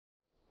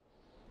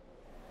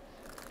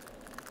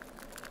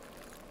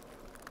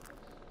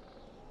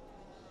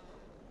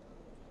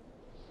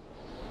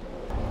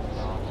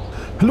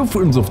Hello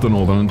friends of the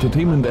Northern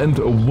Entertainment and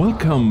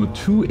welcome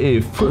to a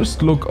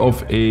first look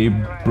of a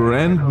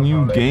brand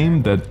new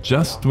game that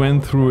just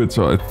went through it.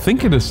 So I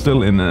think it is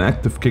still in an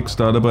active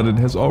Kickstarter, but it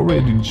has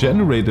already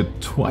generated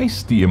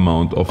twice the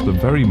amount of the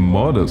very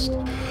modest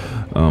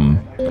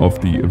amount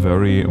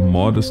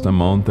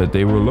that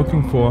they were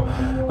looking for.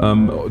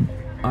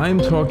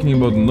 I'm talking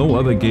about no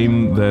other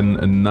game than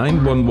a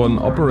 911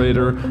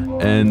 Operator,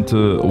 and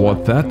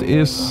what that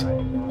is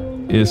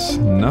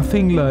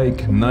nothing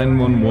like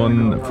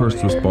 911 First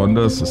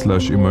Responders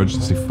 /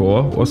 Emergency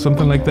 4 or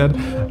something like that.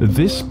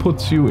 This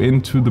puts you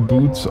into the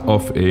boots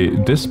of a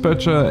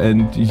dispatcher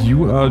and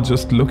you are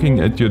just looking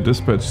at your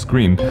dispatch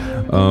screen.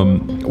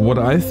 What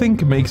I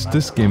think makes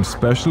this game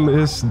special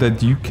is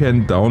that you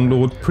can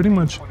download pretty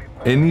much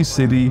any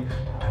city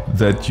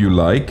that you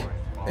like,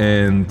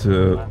 and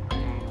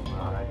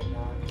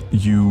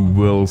you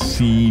will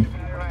see,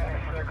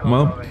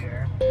 well,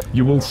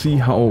 you will see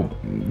how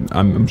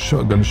I'm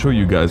gonna show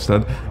you guys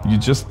that you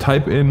just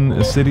type in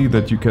a city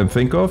that you can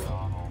think of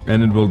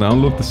and it will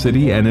download the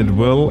city, and it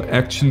will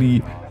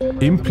actually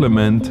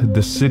implement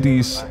the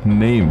city's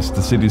names,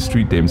 the city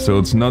street names. So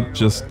it's not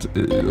just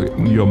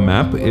your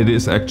map, it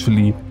is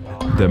actually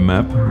the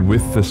map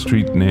with the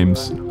street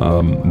names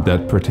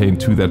that pertain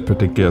to that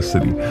particular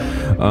city.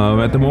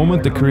 At the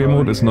moment the career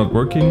mode is not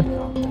working.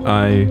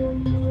 I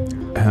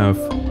have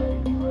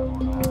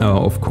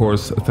of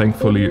course,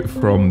 thankfully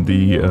from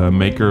the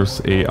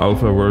makers, a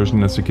alpha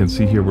version, as you can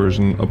see here,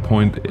 version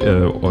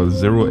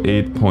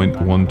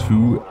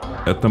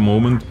 08.12 at the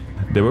moment.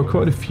 There were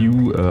quite a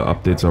few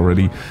updates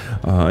already.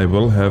 I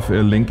will have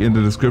a link in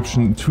the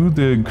description to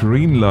the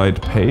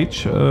Greenlight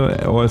page,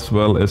 as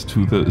well as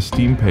to the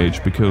Steam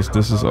page, because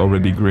this is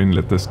already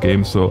greenlit, this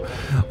game. So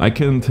I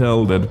can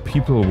tell that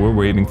people were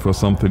waiting for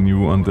something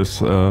new on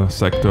this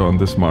sector, on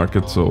this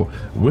market. So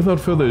without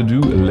further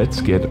ado,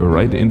 let's get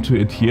right into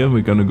it here.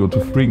 We're gonna go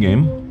to free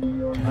game.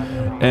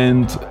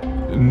 And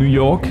New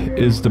York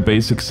is the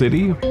basic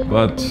city,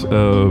 but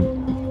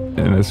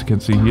and as you can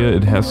see here,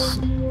 it has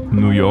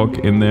New York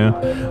in there,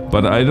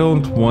 but I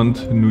don't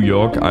want New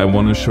York. I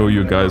want to show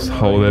you guys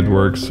how that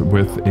works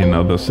with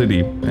another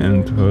city,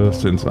 and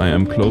since I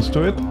am close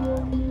to it,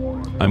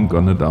 I'm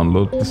gonna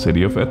download the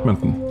city of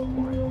Edmonton.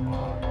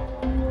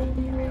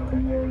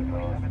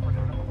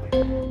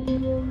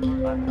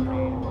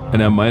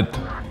 And I might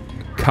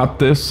cut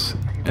this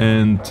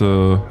and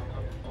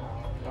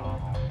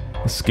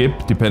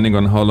skip depending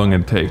on how long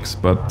it takes,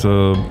 but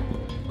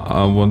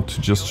I want to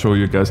just show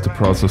you guys the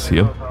process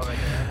here.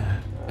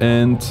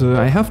 And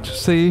I have to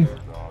say,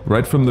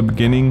 right from the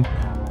beginning,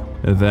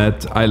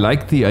 that I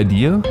like the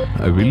idea.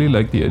 I really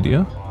like the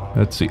idea.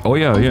 Let's see. Oh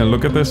yeah,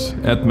 look at this.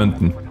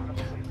 Edmonton.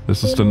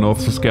 This is the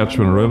North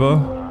Saskatchewan River.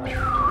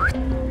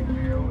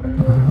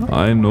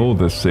 I know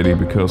this city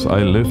because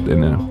I lived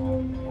in it.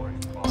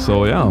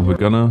 So yeah, we're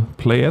gonna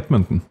play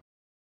Edmonton.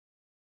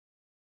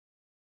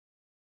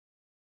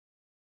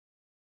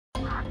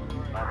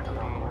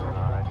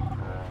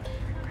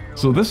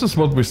 So this is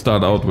what we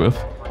start out with.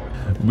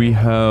 We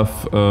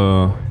have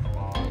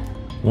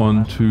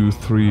 1, 2,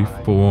 3,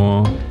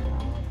 4,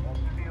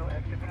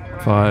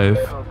 5,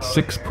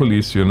 6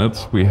 police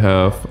units. We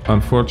have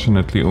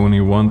unfortunately only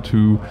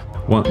 2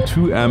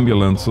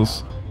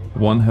 ambulances,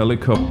 1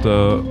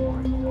 helicopter,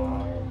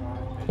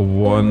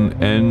 1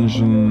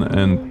 engine,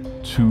 and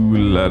 2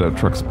 ladder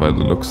trucks by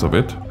the looks of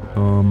it.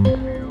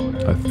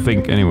 I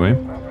think anyway.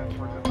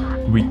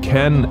 We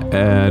can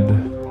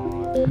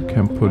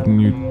put 2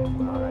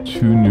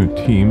 new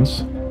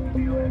teams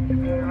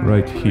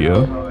right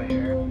here.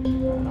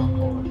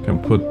 Can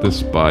put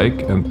this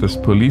bike and this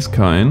police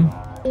car in,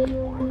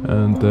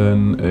 and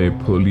then a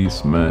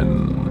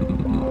policeman,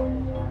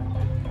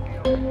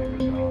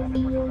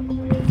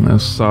 a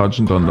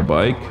sergeant on the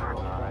bike,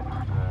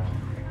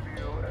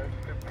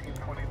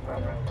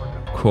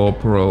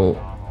 corporal,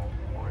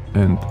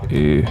 and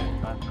a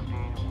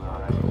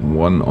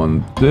 1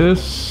 on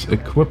this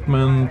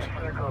equipment.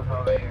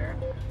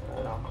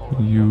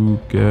 You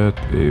get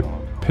a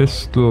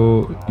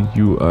pistol,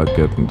 you are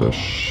getting the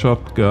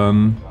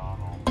shotgun.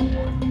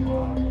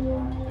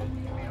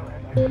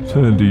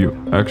 So do you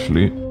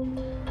actually,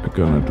 we're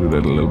gonna do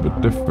that a little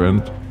bit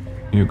different.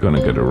 You're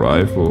gonna get a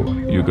rifle,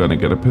 you're gonna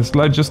get a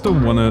pistol. I just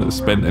don't wanna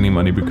spend any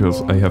money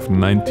because I have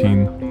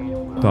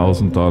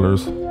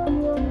 $19,000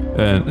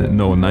 and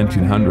no,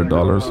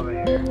 $1,900,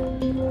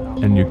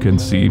 and you can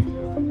see,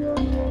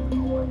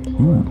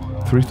 ooh,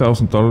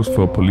 $3,000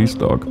 for a police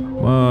dog.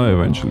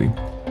 Eventually.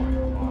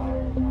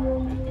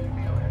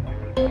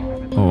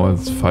 Oh,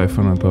 it's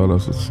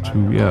 $500, it's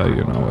too... Yeah,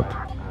 you know what.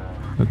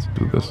 Let's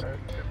do this.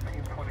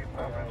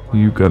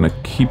 You're gonna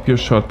keep your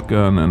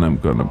shotgun, and I'm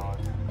gonna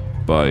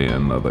buy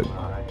another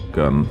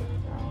gun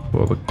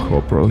for the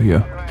corporal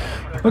here.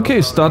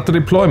 Okay, start the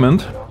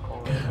deployment.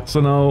 So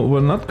now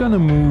we're not gonna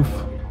move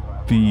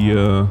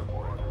the...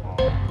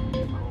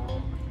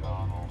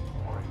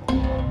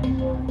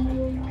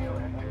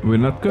 we're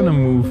not gonna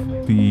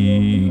move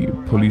the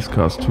police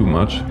cars too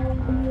much.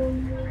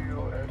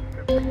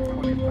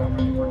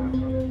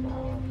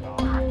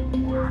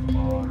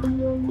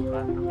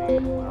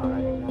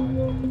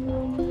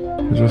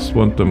 just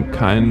want them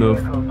kind of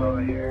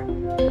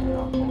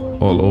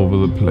all over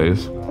the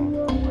place.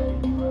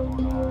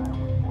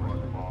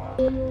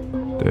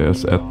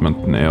 There's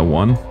Edmonton Air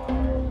 1.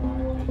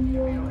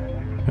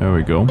 There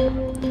we go.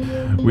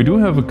 We do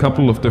have a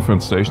couple of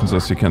different stations,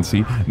 as you can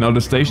see. Now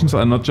the stations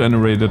are not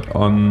generated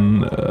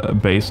on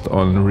based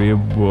on real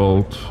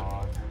world.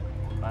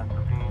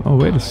 Oh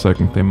wait a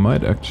second, they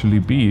might actually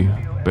be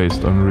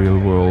based on real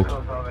world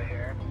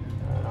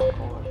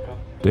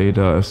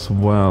data as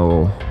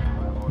well.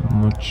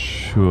 I'm not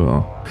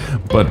sure.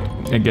 But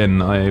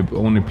again, I've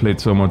only played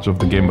so much of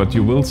the game, but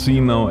you will see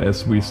now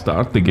as we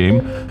start the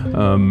game,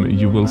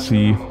 you will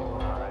see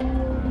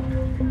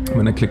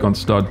when I click on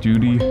start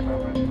duty,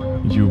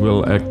 you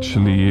will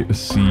actually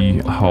see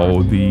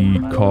how the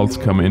calls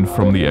come in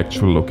from the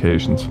actual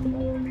locations.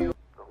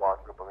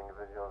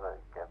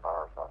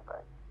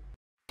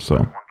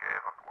 So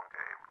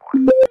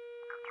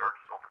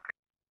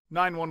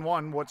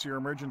 911, what's your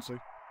emergency?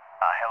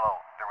 Hello,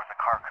 there was a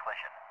car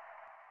collision.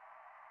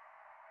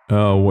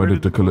 Where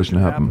did the collision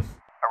happen?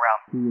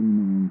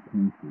 Around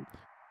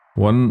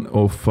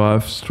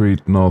 105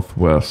 Street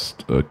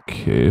Northwest.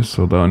 Okay,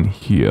 so down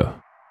here.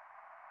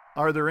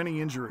 Are there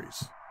any injuries?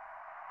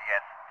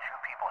 Yes, 2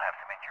 people have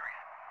some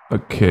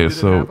injuries. Okay, Did it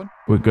so happen?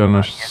 we're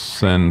gonna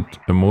send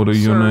a motor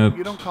unit. Sir,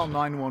 you don't call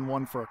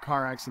 911 for a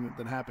car accident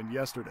that happened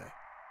yesterday.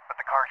 But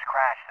the car's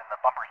crashed and the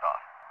bumper's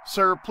off.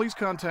 Sir, please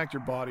contact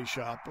your body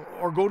shop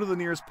or go to the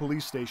nearest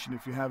police station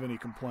if you have any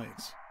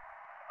complaints.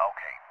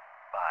 Okay,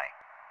 bye.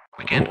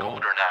 We can't go there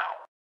now.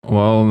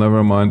 Well,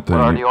 never mind then.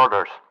 What are the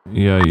orders?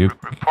 Yeah,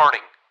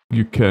 Reporting.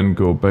 you can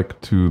go back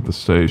to the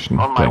station.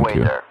 On my Thank way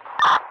you. there.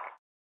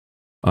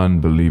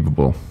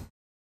 Unbelievable.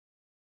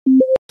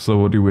 So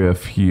what do we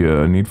have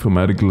here? Need for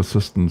medical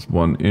assistance,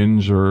 1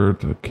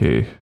 injured.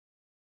 Okay.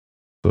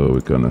 So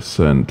we're gonna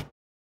send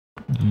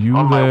you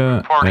On my there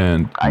reporting.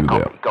 and I you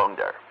there. copy. Going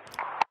there.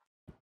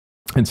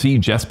 And see,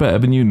 Jasper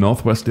Avenue,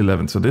 Northwest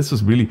 11. So this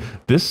is really,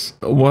 this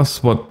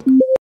was what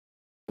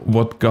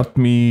got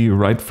me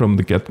right from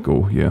the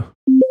get-go here.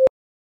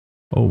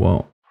 Oh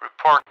wow.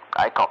 Report.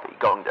 I copy.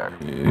 Going there.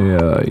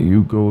 Yeah,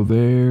 you go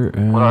there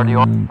and What are the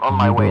on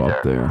my you way go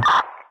up there.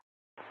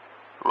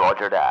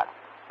 Roger that.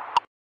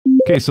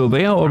 Okay, so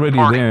they are already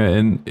there,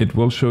 and it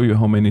will show you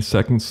how many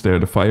seconds there.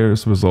 The fire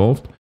is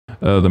resolved.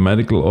 The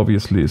medical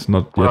obviously is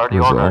not What are yet the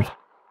orders?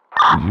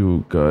 resolved.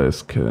 You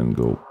guys can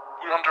go.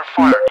 We're under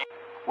fire.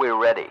 We're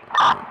ready.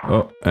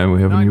 Oh, and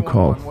we have a new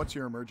call. 911, what's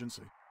your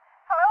emergency?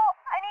 Hello?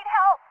 I need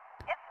help.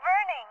 It's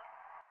burning.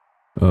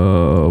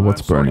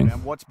 What's I'm sorry, burning?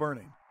 ma'am, what's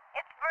burning?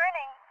 It's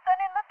burning. Send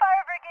in the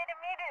fire brigade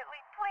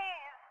immediately,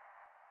 please.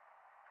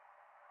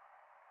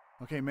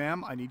 Okay,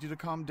 ma'am, I need you to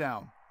calm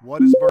down.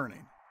 What is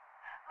burning?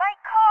 My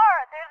car.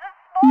 There's a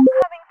smoke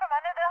coming from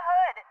under the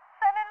hood.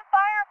 Send in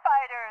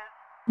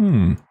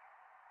firefighters.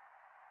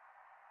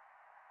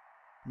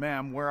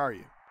 Ma'am, where are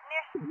you?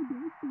 Near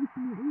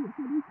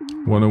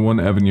 101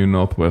 Avenue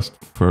Northwest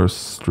 1st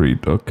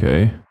Street.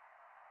 Okay.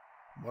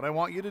 What I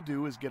want you to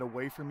do is get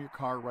away from your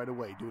car right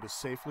away. Do it as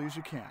safely as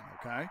you can,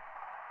 okay?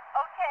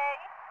 Okay.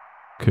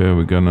 Okay,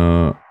 we're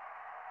gonna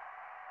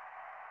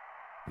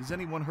Is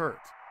anyone hurt?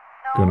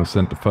 No.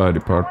 send the fire No one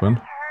department.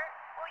 is hurt.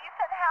 Will you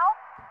send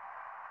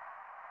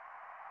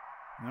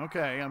help?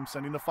 Okay, I'm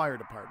sending the fire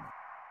department.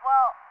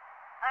 Well,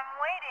 I'm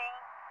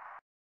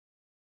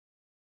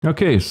waiting.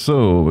 Okay,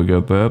 so we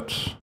got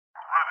that.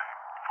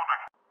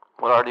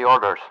 What are the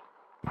orders?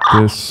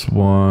 This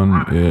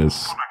one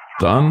is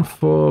done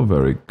for.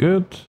 Very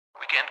good.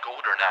 We can't go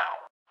there now.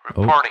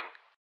 Oh. Reporting.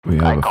 We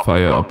have a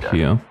fire up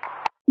here.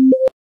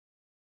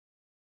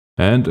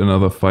 And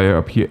another fire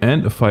up here.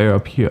 And a fire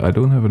up here. I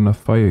don't have enough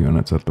fire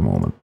units at the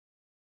moment.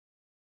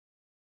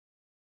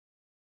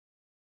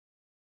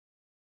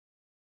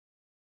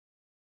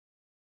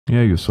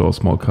 Yeah, you saw a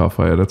small car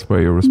fire. That's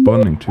where you're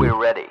responding to. We're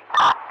ready.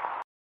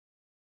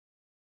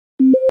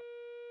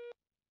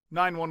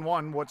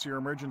 911, what's your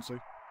emergency?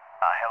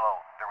 Hello,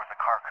 there was a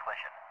car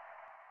collision.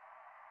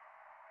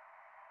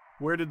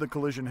 Where did the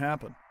collision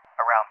happen?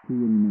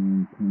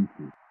 Around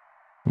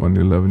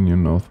 111 New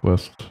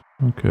Northwest.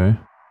 Okay.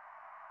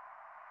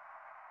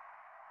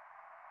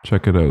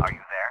 Check it out. Are you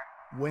there?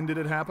 When did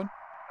it happen? 5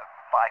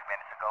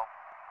 minutes ago.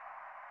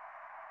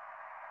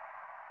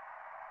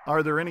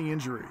 Are there any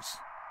injuries?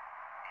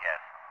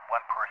 Yes, 1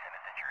 person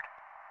is injured.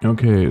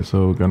 Okay,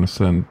 so we're gonna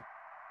send...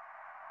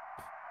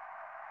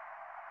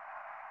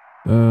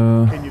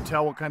 Can you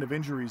tell what kind of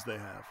injuries they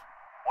have?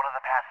 One of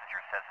the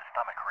passengers says his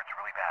stomach hurts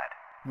really bad.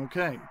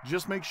 Okay,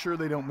 just make sure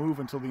they don't move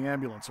until the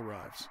ambulance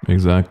arrives.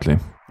 Exactly.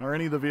 Are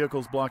any of the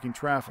vehicles blocking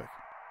traffic?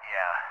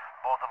 Yeah,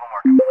 both of them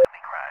are completely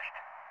crashed.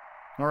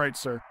 All right,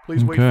 sir.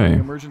 Please wait for Okay. the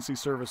emergency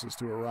services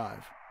to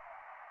arrive.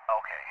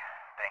 Okay,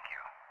 thank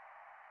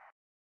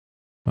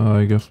you.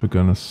 I guess we're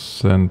gonna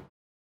send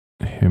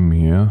him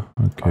here.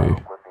 Okay.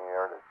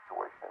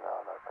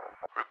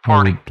 How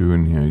are we Reporting.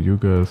 doing here? You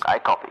guys I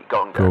copy.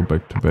 Going go there.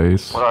 back to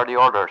base. What are the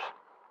orders?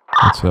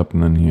 What's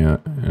happening here?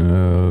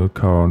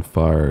 Car on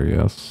fire,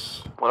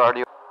 yes. What are the...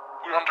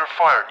 We're under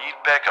fire. Need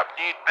backup.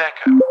 Need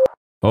backup.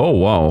 Oh,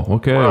 wow.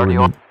 Okay, Where are we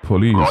the need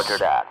police. Roger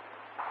that.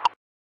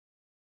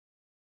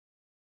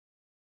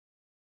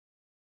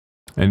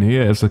 And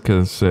here, as I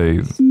can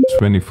say,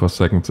 24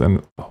 seconds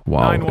and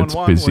wow, it's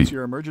 911, busy. what's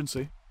your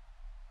emergency?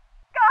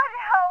 God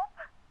help!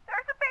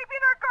 There's a baby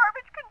in our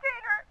garbage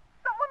container.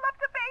 Someone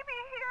left a baby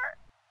here.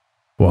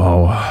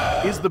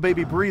 Wow. Is the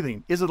baby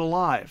breathing? Is it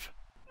alive?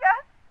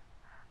 Yes,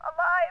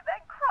 alive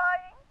and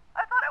crying.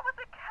 I thought it was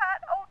a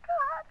cat. Oh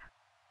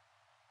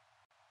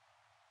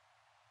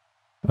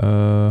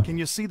God. Can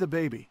you see the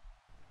baby?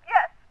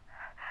 Yes,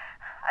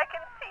 I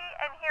can see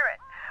and hear it,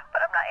 but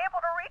I'm not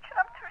able to reach it.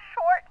 I'm too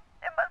short.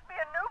 It must be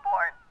a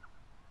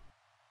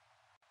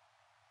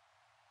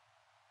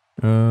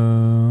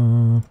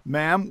newborn.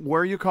 Ma'am,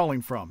 where are you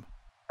calling from?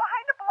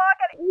 Behind a block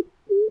at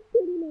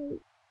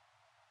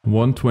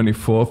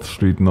 124th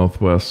Street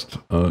Northwest.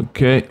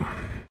 Okay.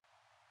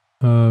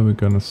 We're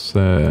gonna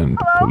send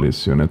the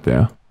police unit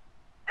there.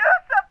 Do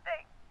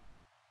something.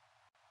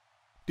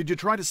 Did you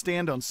try to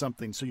stand on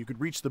something so you could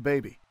reach the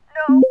baby?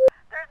 No,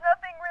 there's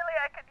nothing really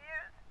I could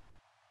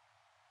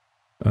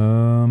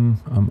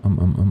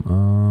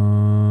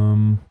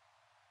use.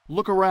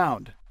 Look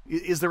around.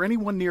 Is there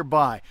anyone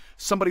nearby?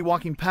 Somebody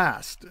walking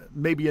past?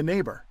 Maybe a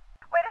neighbor?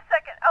 Wait a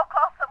second, I'll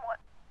call someone.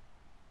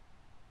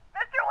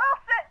 Mr.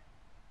 Wilson!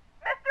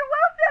 Mr.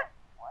 Wilson!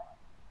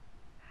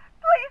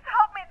 Please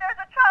help me, there's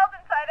a child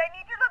inside. I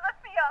need you to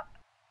lift me up.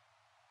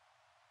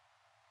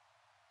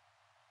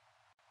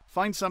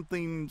 Find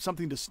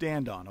something to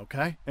stand on,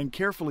 okay? And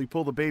carefully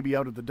pull the baby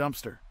out of the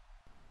dumpster.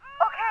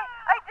 Okay,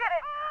 I did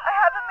it. I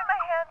have him in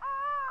my hands.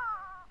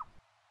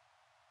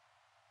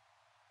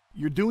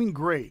 You're doing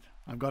great.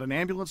 I've got an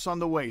ambulance on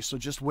the way, so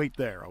just wait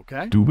there,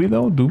 okay? Do we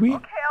though? Do we?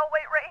 Okay, I'll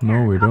wait right here.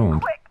 No, we Come don't.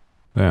 quick.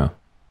 Yeah.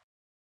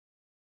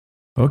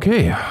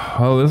 Okay.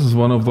 Well, this is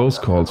one of those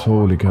calls.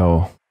 Holy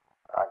cow.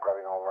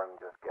 Grabbing over and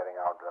just getting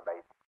out of the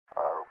base.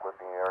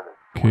 Requesting here.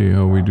 Okay,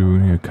 how we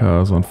doing here?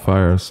 Cars on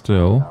fire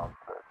still.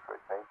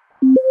 Straight base.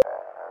 And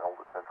all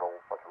the central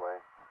such way.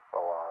 So,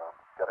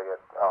 gotta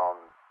get,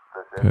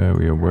 this Okay,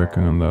 we are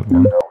working on that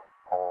one.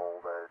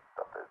 all the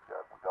stuff is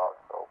we got,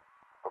 so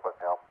put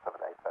down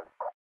 787.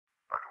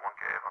 Dr.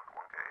 1K, Dr.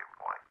 1K,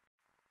 replying.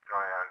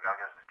 Sorry, I got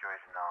a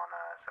situation on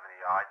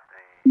 70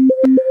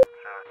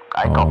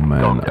 Oh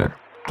man, I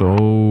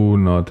do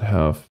not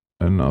have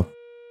enough.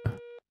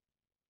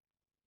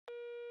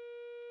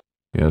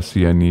 Yeah,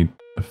 see, I need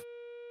a fire.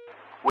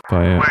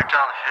 We're down here.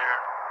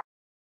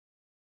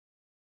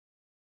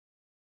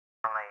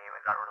 We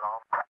got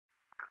resolved.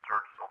 Good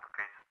search, solve the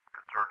case.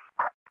 Good search.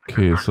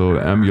 Okay, so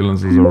the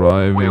ambulance is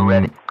arriving. We're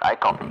ready. I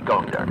copy.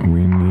 Go there.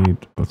 We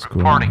need what's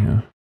going on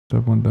here. Is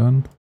that one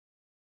done?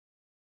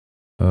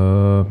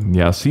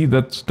 Yeah. See,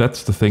 that's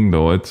the thing,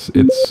 though. It's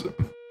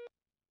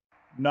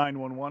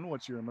 911,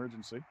 what's your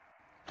emergency?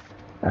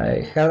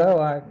 Hello,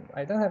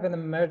 I don't have an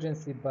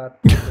emergency, but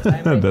I'm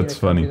making That's a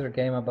funny. computer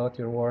game about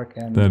your work,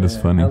 and That is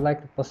funny. I would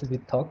like to possibly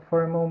talk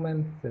for a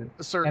moment.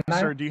 Sir,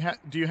 do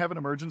you have an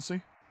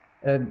emergency?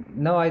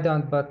 No, I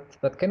don't.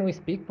 But can we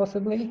speak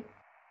possibly?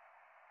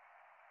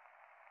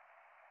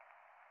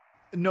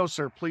 No,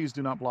 sir, please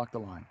do not block the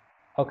line.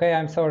 Okay,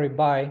 I'm sorry.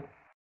 Bye.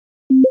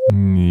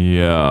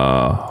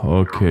 yeah.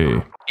 Okay.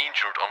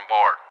 Injured on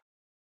board.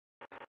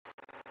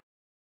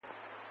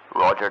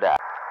 Roger that.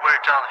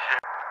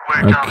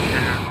 We're down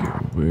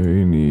here.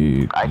 We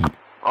need.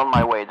 On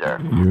my way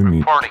there. You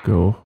need to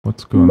go.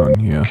 What's going on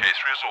here? Case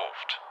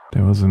resolved.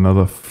 There was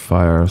another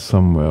fire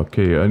somewhere.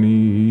 Okay, I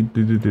need.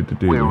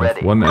 We have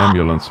ready. one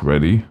ambulance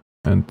ready,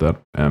 and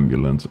that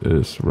ambulance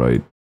is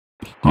right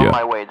On here.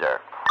 my way there.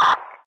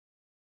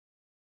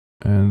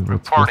 And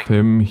what's with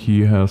him?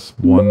 He has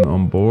one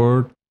on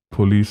board.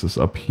 Police is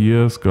up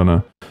here. Is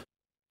gonna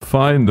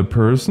find the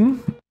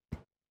person.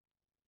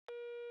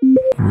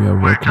 We are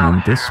working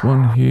on this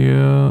one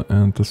here,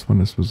 and this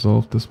one is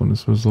resolved. This one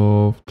is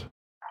resolved.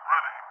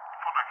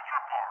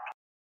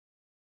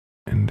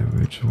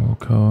 Individual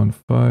car on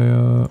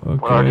fire.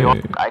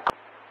 Okay.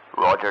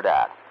 Roger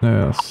that.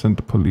 Yeah, send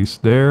the police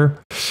there.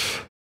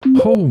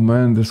 Oh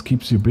man, this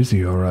keeps you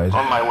busy, alright.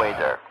 On my way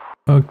there.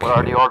 Okay. What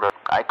are the orders?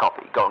 I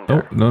copy. Going Oh,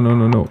 there. no.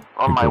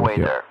 On You my go way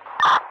here. there.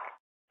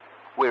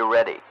 We're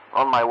ready.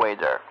 On my way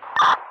there.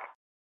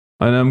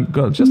 And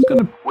I'm just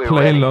gonna We're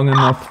play ready. long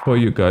enough for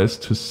you guys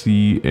to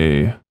see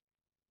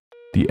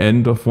the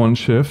end of one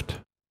shift.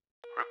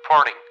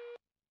 Reporting.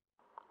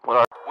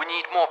 We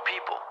need more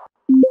people.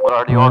 What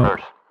are the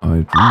orders? I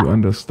do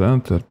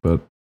understand that,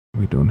 but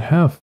we don't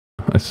have.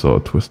 I saw a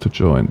twisted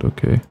joint,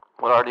 okay.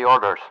 What are the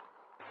orders?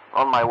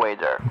 On my way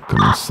there. I'm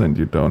gonna send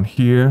you down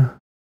here.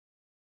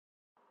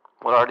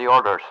 What are the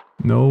orders?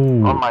 On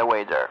No. my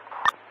way there.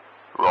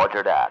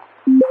 Roger that.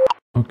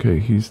 Okay,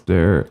 he's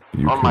there.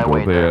 You On can my go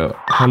way there.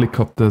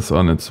 Helicopter's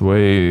on its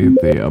way.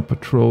 They are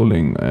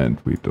patrolling, and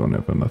we don't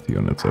have enough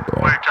units at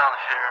all. We're down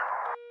here.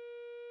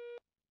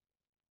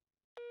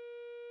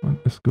 What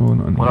is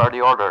going on What here? are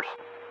the orders?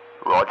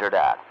 Roger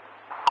that.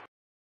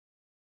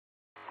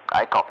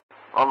 I copy.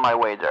 On my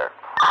way there.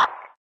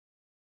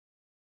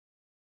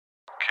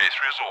 Case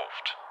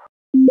resolved.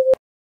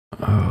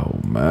 Oh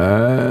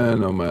man.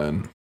 man, oh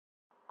man.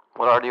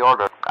 What are the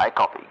orders? I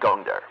copy.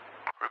 Going there.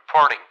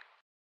 Reporting.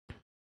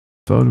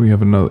 Thought we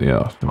have another,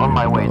 yeah, then we On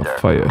my have way another there.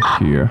 fire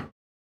here.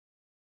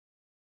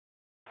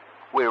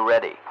 We're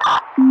ready.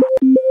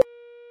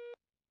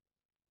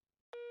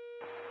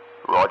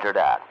 Roger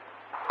that.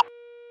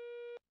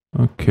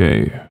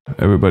 Okay,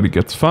 everybody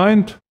gets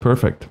fined.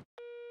 Perfect.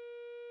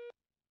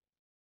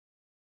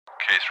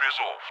 Case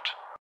resolved.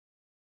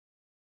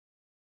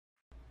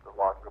 The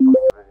watch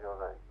video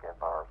that you can't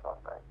fire a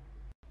suspect.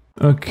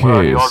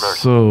 Okay, orders?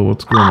 so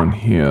what's going on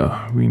here?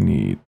 We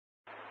need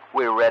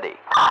We're ready.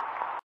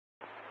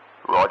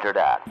 Roger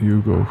that.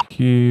 you go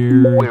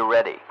here, We're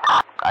ready.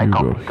 I you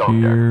copy. go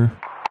Going there. here.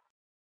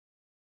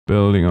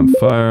 Building on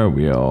fire,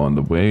 we are on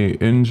the way,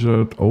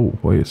 injured. Oh,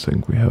 wait a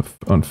second, we have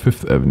on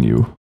 5th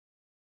Avenue.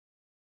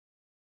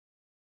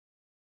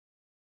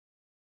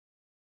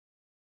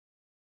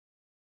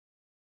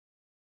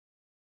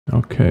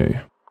 Okay.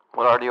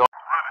 What are the orders?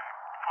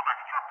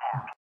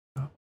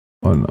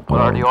 On What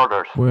are the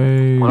orders?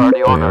 way, What are the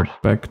they orders? are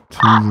back to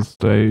the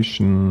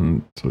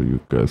station, so you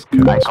guys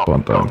can I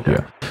spawn copy. down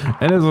here.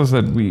 And as I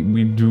said,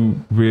 we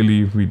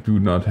do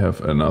not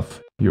have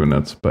enough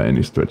units by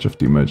any stretch of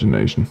the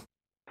imagination.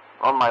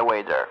 On my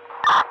way there.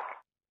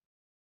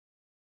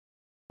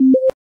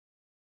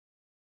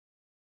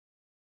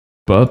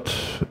 But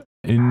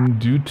in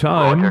due Roger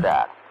time,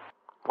 that.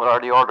 What are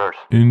the orders?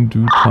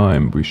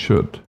 we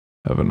should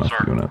have enough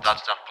Sir, units.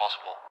 that's not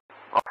possible.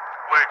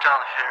 We're down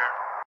here.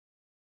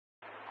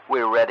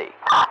 We're ready.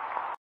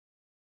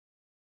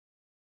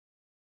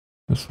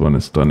 This one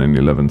is done in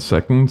 11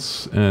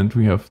 seconds, and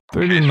we have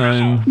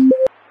 39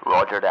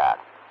 Roger that.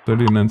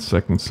 39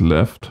 seconds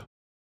left.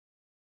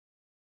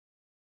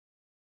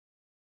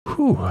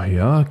 Whew,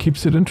 yeah,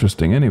 keeps it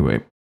interesting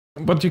anyway.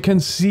 But you can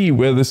see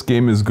where this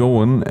game is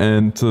going,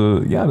 and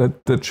yeah,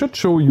 that should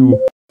show you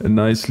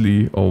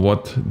nicely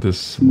what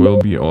this will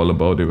be all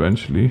about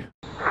eventually.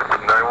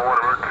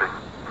 911 emergency.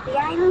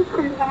 Yeah, I need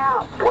some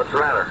help. What's the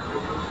matter?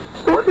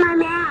 With my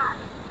mask.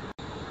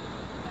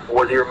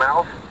 Was it your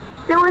mouth?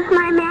 No, it's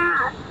my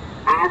mask.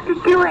 I have to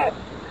do it.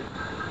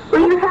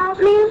 Will you help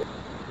me?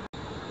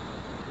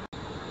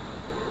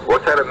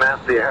 What kind of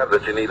mask do you have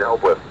that you need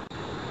help with?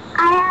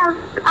 I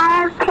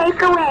have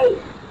takeaways.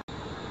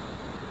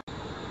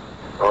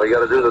 Oh, you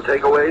gotta do the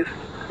takeaways?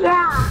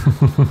 Yeah.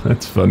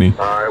 That's funny.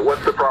 Alright,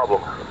 what's the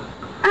problem?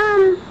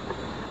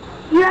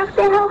 You have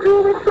to help me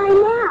with my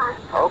math.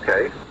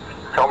 Okay.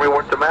 Tell me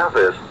what the math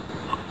is.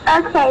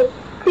 Okay,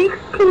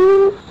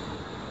 16,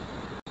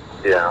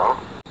 Yeah.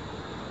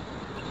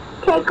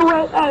 take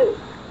away 8.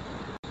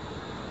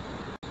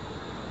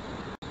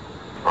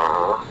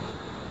 Uh-huh.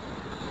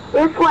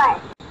 Is what?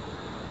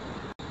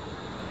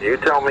 You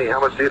tell me, how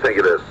much do you think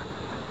it is?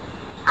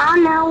 I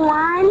don't know,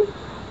 1,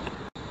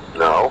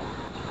 No.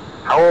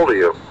 How old are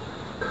you? 5.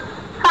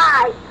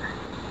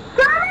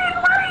 Johnny,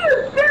 what are you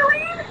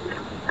doing?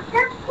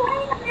 Just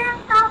playing that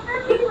off of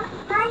me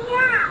right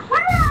now.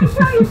 What did I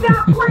tell you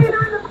about playing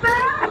on the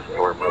bed?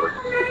 Your mother. I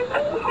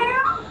need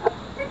help.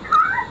 The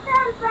car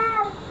says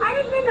that. I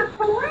didn't mean to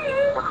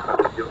police.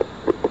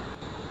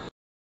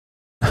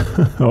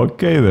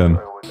 Okay then.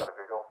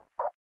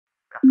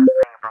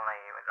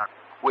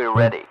 We're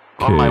ready.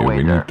 On my Okay, way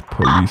we there. need the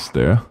police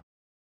there.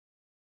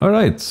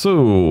 Alright,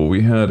 so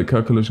we had a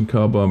car collision,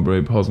 car bomb,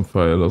 rape, house on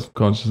fire, loss of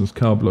consciousness,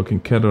 car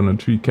blocking, cat on a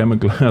tree,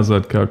 chemical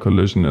hazard, car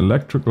collision,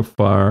 electrical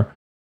fire,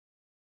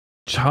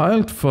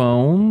 child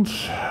found,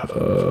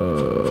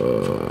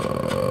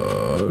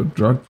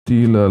 drug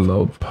dealer,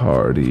 loud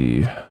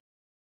party,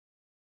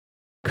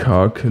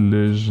 car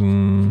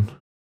collision,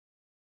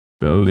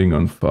 building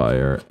on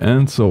fire,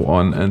 and so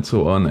on, and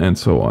so on, and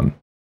so on.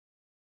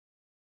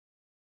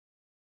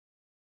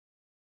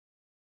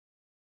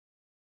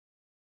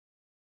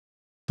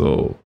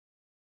 So,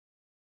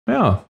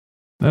 yeah,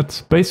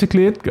 that's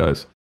basically it,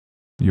 guys.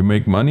 You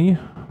make money.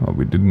 Well,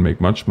 we didn't make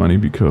much money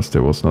because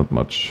there was not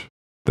much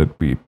that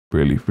we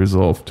really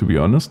resolved, to be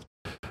honest.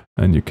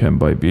 And you can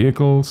buy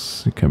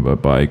vehicles, you can buy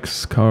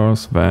bikes,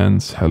 cars,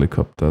 vans,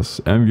 helicopters,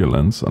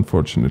 ambulance.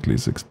 Unfortunately,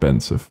 it's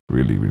expensive,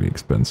 really, really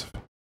expensive.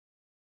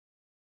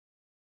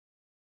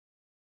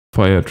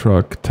 Fire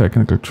truck,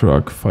 technical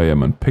truck,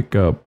 fireman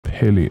pickup,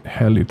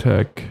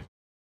 heli-tech.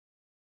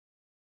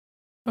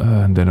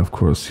 And then, of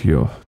course,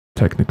 here,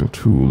 technical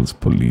tools,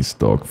 police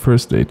dog,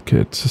 first aid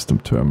kit, system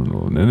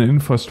terminal, and then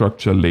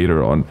infrastructure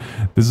later on.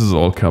 This is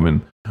all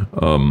coming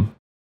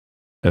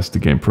as the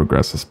game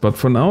progresses. But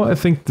for now, I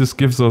think this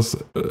gives us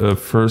a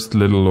first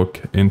little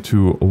look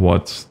into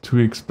what to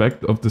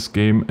expect of this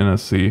game. And I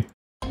see,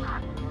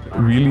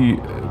 really,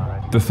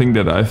 the thing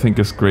that I think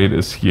is great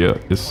is here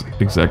is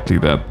exactly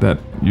that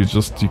you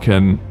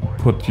can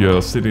put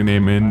your city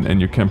name in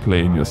and you can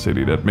play in your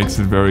city. That makes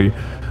it very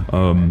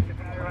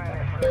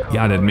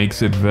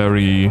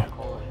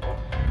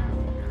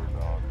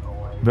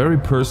very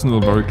personal,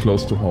 very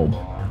close to home.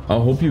 I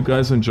hope you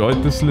guys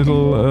enjoyed this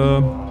little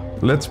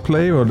let's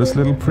play or this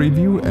little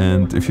preview,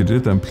 and if you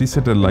did, then please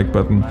hit that like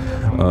button.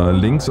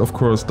 Links of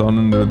course down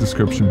in the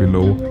description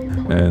below,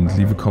 and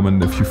leave a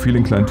comment if you feel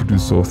inclined to do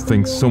so.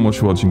 Thanks so much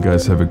for watching,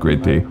 guys. Have a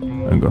great day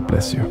and God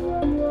bless you.